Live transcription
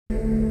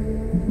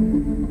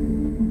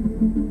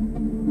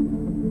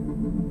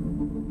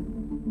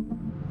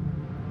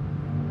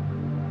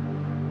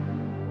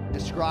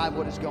Describe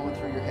what is going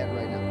through your head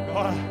right now.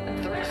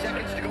 30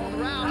 seconds to go in the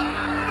round.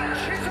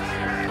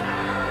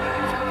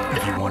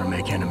 If you want to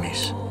make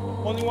enemies,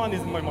 only one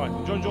is in my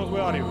mind. John Jones,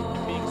 where are you?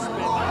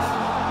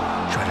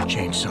 Try to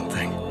change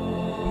something.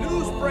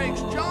 News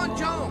breaks: John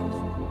Jones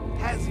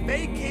has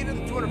vacated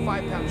the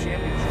 205-pound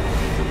championship.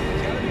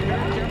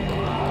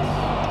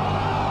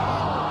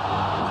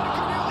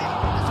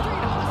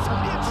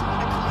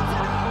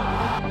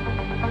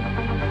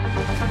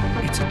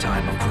 It's a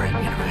time of great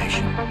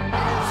innovation.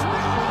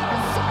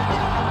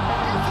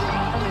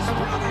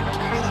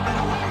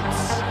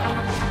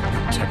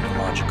 And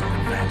technological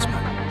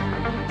advancement.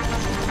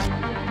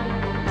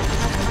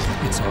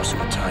 It's also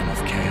a time of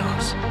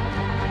chaos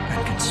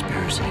and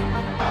conspiracy.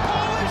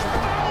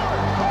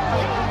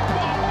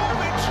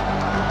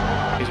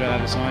 Israel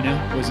Adesanya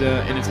was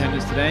in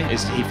attendance today.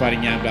 Is he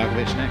fighting Jan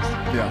Blachowicz next?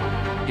 Yeah.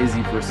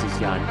 Izzy versus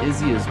Jan.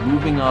 Izzy is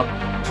moving up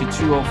to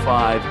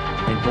 205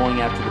 and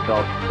going after the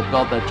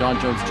belt that John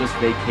Jones just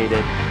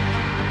vacated.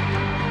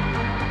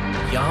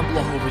 Jan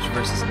Blachowicz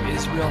versus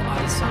Israel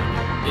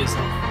Adesanya is a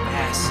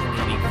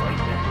fascinating fight,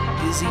 man.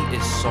 Izzy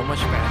is so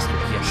much faster,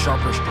 he has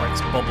sharper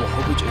strikes, but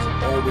Blachowicz is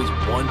always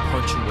one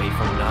punch away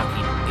from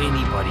knocking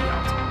anybody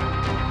out.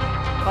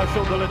 I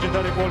showed the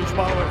legendary Polish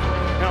power,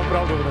 and I'm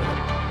proud of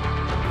that.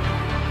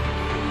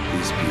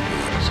 These people,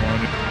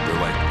 they're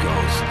like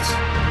ghosts. I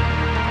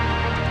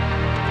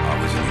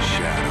was in the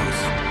shadows.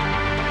 I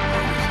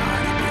was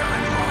hiding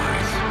behind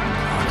lies.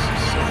 Proxy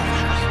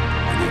soldiers.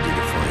 I need you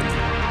to find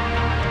them.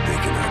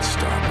 They cannot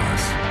stop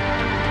us.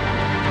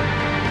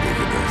 They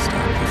cannot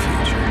stop the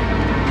future.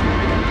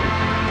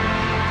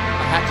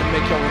 I had to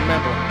make y'all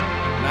remember,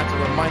 not to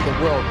remind the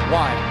world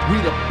why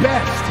we the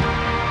best.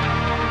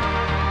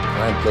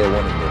 I'm player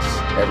one in this.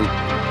 Every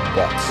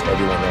box,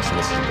 everyone else in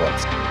this is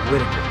box.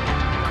 Whitaker,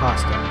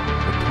 Costa,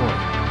 Vittori,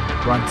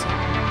 Brunson,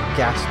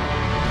 Gaston,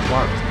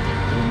 Bart,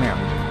 Romero.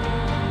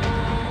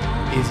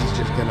 Izzy's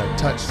just gonna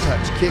touch,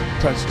 kick,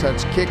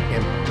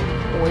 and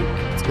boink,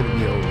 it's gonna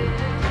be over.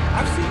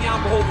 I've seen Jan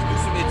Blachowicz do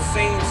some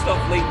insane stuff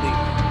lately,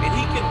 and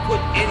he can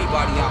put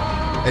anybody out.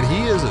 And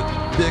he is a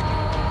thick,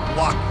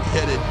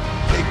 block-headed,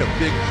 take a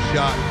big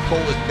shot,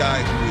 Polish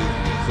guy who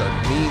is a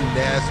mean,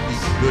 nasty,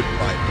 good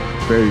fighter.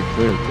 Very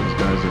clear those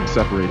guys are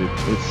separated,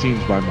 it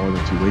seems, by more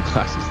than 2 weight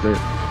classes there.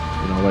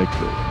 You know, like,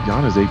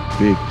 Jan is a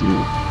big dude.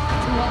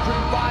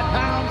 205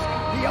 pounds,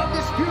 the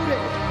undisputed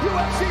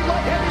UFC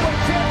light heavyweight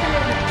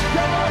champion,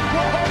 Jan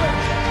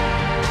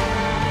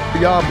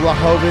Blachowicz. Jan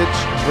Blachowicz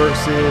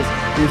versus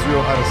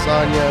Israel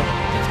Adesanya.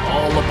 It's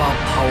all about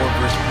power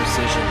versus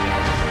precision,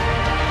 man.